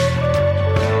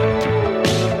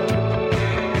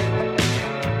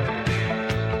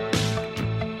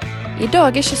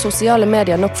dag ikke sosiale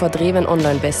medier nok for å drive en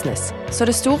online business, så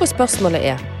det store spørsmålet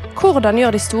er, hvordan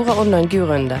gjør de store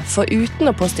online-guruene det, for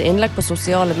uten å poste innlegg på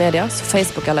sosiale medier som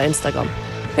Facebook eller Instagram?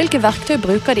 Hvilke verktøy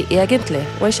bruker de egentlig,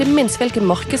 og ikke minst hvilke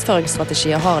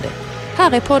markedsføringsstrategier har de?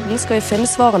 Her i podden skal vi finne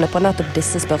svarene på nettopp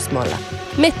disse spørsmålene.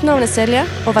 Mitt navn er Silje,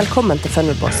 og velkommen til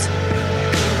Funnelboss.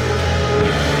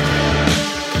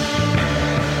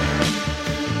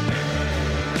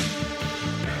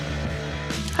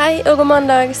 Hei og god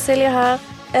mandag, Silje her.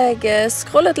 Jeg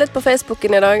scrollet litt på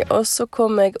Facebooken i dag, og så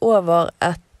kom jeg over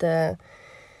et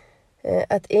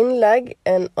innlegg,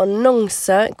 en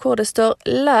annonse, hvor det står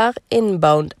 «Lær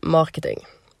inbound marketing».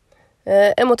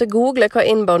 Jeg måtte google hva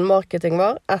inbound marketing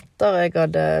var, etter jeg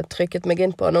hadde trykket meg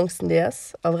inn på annonsen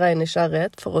deres av ren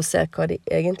nysgjerrighet for å se hva de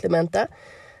egentlig mente.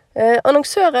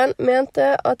 Annonsøren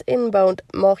mente at inbound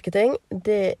marketing,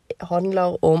 det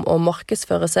handler om å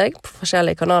markedsføre seg på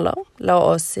forskjellige kanaler. La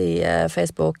oss si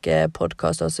Facebook,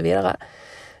 podcast og så videre.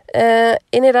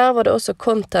 Inni der var det også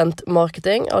content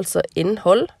marketing, altså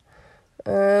innhold.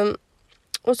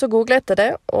 Og så googlet jeg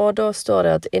det, og da står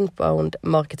det at inbound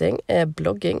marketing er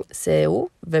blogging, SEO,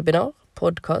 webinar,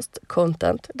 podcast,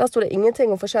 content. Der står det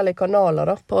ingenting om forskjellige kanaler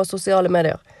da, på sosiale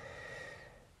medier.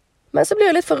 Men så blir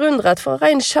jeg litt forundret, for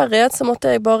ren nysgjerrighet så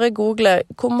måtte jeg bare google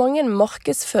hvor mange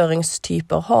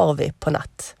markedsføringstyper har vi på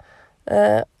nett.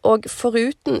 Og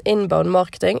foruten inbound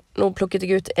marketing, nå plukket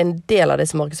jeg ut en del av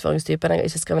disse markedsføringstypene, jeg har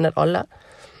ikke skrevet ned alle.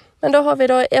 Men da har vi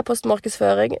da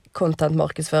e-postmarkedsføring,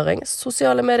 content-markedsføring,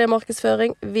 sosiale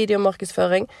mediemarkedsføring,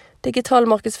 videomarkedsføring, digital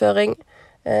markedsføring,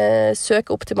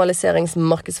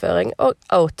 søkeoptimaliseringsmarkedsføring og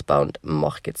outbound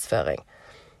markedsføring.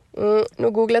 Nå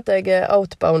googlet jeg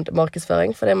outbound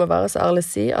markedsføring, for det må være så ærlig å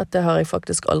si at det har jeg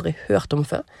faktisk aldri hørt om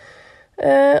før.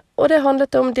 Og det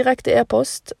handlet om direkte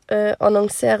e-post,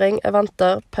 annonsering,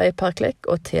 eventer, pay per klikk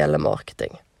og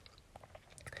telemarketing.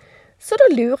 Så da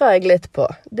lurer jeg litt på,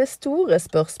 det store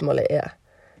spørsmålet er,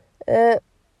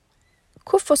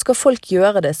 hvorfor skal folk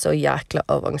gjøre det så jækla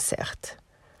avansert?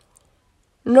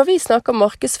 Når vi snakker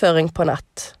markedsføring på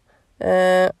nett,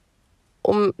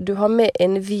 om du har med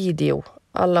en video,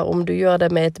 eller om du gjør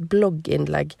det med et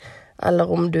blogginnlegg,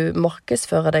 eller om du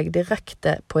markedsfører deg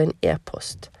direkte på en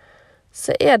e-post,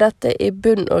 så er dette i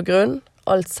bunn og grunn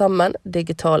alt sammen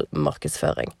digital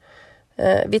markedsføring.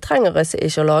 Vi trenger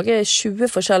ikke å lage 20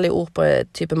 forskjellige ord på en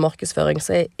type markedsføring,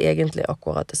 så er egentlig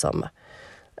akkurat det samme.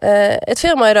 Et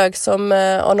firma i dag som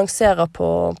annonserer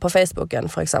på Facebooken,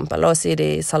 for eksempel, la oss si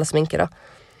de selger sminke da.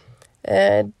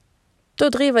 Da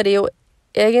driver de jo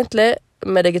egentlig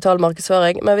med digital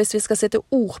markedsføring, men hvis vi skal sette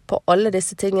ord på alle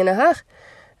disse tingene her,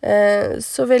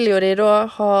 så vil jo de da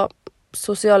ha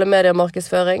sosiale medier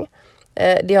markedsføring.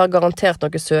 De har garantert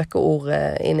noen søkeord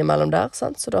innimellom der,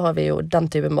 sant? Så da har vi jo den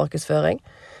type markedsføring.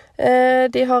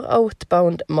 De har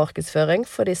outbound markedsføring,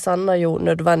 for de sender jo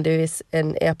nødvendigvis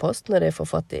en e-post når de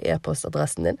får fatt i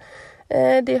e-postadressen din.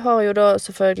 De har jo da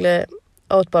selvfølgelig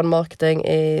outbound marketing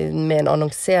med en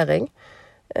annonsering.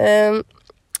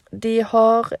 De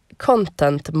har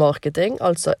content marketing,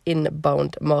 altså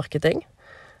inbound marketing.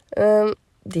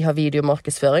 De har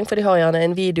videomarkedsføring, for de har gjerne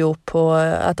en video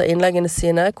etter innleggene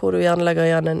sine, hvor du gjerne legger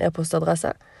igjen en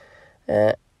e-postadresse.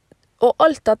 Og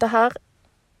alt dette her,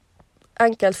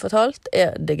 enkelt fortalt,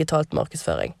 er digitalt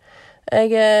markedsføring.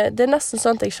 Det er nesten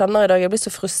sånn at jeg kjenner i dag, jeg blir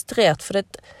så frustrert, for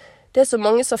det er så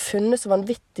mange som har funnet så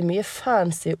vanvittig mye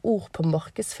fancy ord på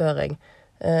markedsføring,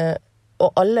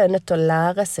 og alle er nødt til å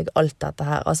lære seg alt dette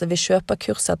her. Altså, vi kjøper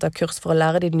kurs etter kurs for å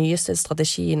lære de nyeste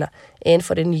strategiene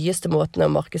innenfor de nyeste måtene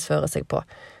å markedsføre seg på.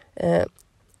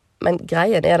 Men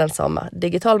greien er den samme.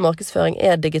 Digital markedsføring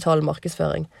er digital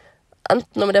markedsføring.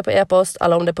 Enten om det er på e-post,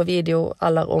 eller om det er på video,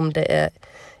 eller om det er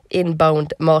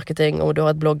inbound marketing, om du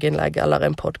har et blogginnlegg eller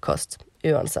en podcast,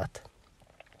 uansett.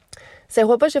 Så jeg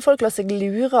håper ikke folk lar seg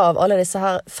lure av alle disse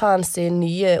her fancy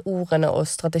nye ordene og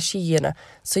strategiene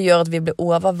som gjør at vi blir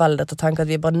overveldet og tenker at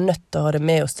vi bare nødt til å ha det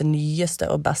med oss det nyeste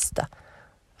og beste.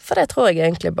 For det tror jeg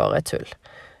egentlig bare er tull.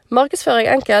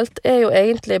 Markedsføring enkelt er jo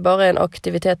egentlig bare en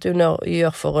aktivitet du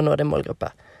gjør for å nå din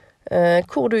målgruppe.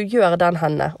 Hvor du gjør den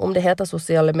henne, om det heter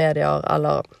sosiale medier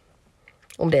eller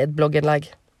om det er et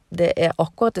blogginnlegg. Det er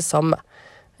akkurat det samme.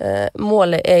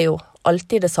 Målet er jo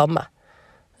alltid det samme.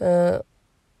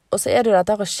 Og så er det jo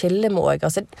dette her å skille med også.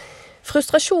 Altså,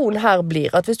 frustrasjonen her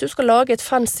blir at hvis du skal lage et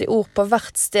fancy ord på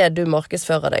hvert sted du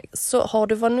markedsfører deg, så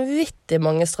har du vanvittig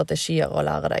mange strategier å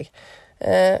lære deg.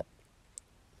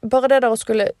 Bare det der å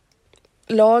skulle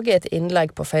lage et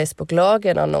innlegg på Facebook,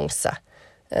 lage en annonse,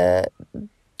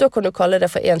 da kan du kalle det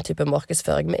for en type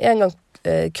markedsføring. Med en gang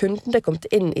kunden er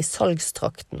kommet inn i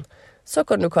salgstrakten, så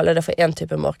kan du kalle det for en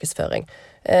type markedsføring.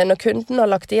 Når kunden har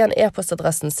lagt igjen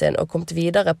e-postadressen sin og kommet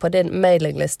videre på din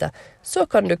mailingliste, så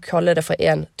kan du kalle det for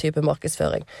en type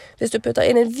markedsføring. Hvis du putter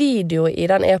inn en video i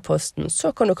den e-posten,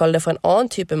 så kan du kalle det for en annen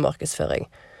type markedsføring.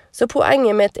 Så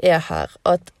poenget mitt her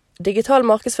at digital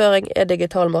markedsføring er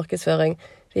digital markedsføring.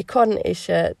 Vi kan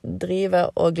ikke drive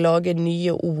og lage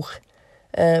nye ord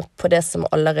på det som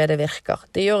allerede virker.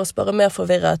 Det gjør oss bare mer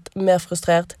forvirret, mer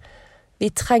frustrert. Vi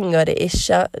trenger det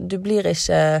ikke.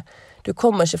 Du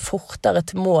kommer ikke fortere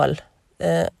til mål.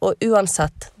 Og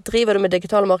uansett, driver du med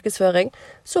digital markedsføring,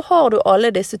 så har du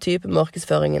alle disse typer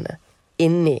markedsføringene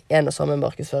inni en og samme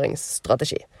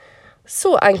markedsføringsstrategi.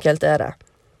 Så enkelt er det.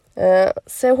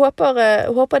 Så jeg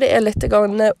håper det er litt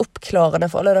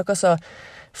oppklarende for alle dere som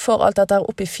får alt dette her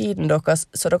opp i feeden deres,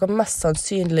 så dere mest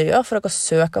sannsynlig gjør, for dere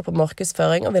søker på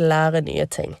markedsføring og vil lære nye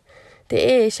ting. Det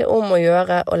er ikke om å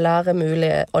gjøre å lære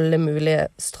alle mulige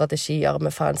strategier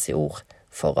med fancy ord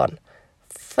foran.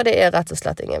 For det er rett og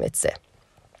slett ingen vits i.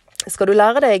 Skal du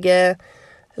lære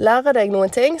deg noen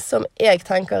ting som jeg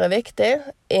tenker er viktig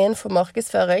innenfor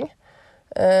markedsføring,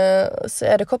 så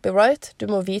er det copyright. Du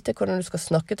må vite hvordan du skal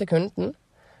snakke til kunden.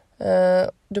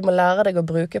 Du må lære deg å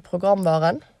bruke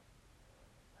programvaren.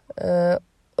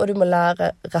 Og du må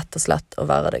lære rett og slett å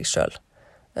være deg selv.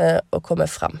 Og komme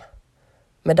frem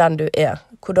med den du er,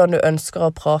 hvordan du ønsker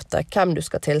å prate, hvem du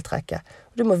skal tiltrekke.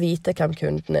 Du må vite hvem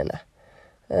kunden din er.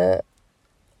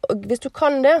 Og hvis du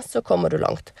kan det, så kommer du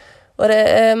langt. Og det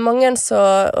er mange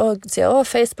som sier,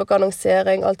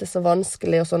 Facebook-annonsering, alt er så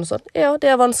vanskelig og sånn og sånn. Ja, det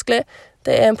er vanskelig.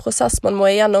 Det er en prosess man må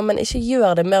igjennom, men ikke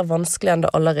gjør det mer vanskelig enn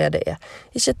det allerede er.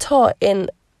 Ikke ta inn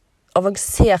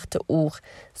avanserte ord,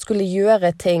 skulle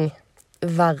gjøre ting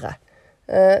verre.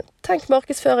 Tenk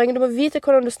markedsføring, du må vite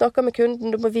hvordan du snakker med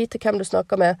kunden, du må vite hvem du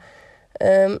snakker med.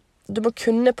 Du må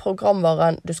kunne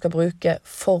programvaren du skal bruke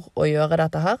for å gjøre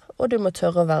dette her, og du må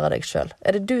tørre å være deg selv.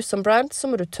 Er det du som brand,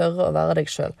 så må du tørre å være deg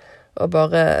selv, og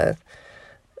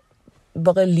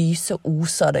bare lyse og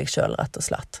ose av deg selv, rett og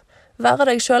slett. Være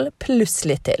deg selv, pluss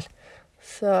litt til.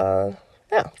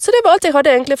 Så det var alt jeg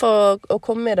hadde egentlig for å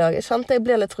komme i dag. Jeg kjente jeg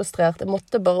ble litt frustrert. Jeg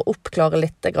måtte bare oppklare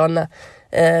litt grann,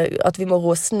 at vi må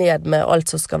roes ned med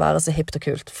alt som skal være så hipt og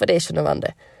kult, for det er ikke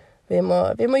nødvendig. Vi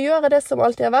må gjøre det som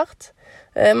alltid har vært.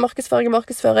 Markedsføring er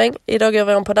markedsføring. I dag gjør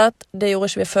vi om på det. Det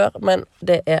gjorde ikke vi før, men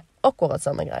det er akkurat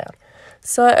samme greien.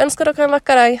 Så jeg ønsker dere en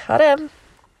vakker dag. Ha det!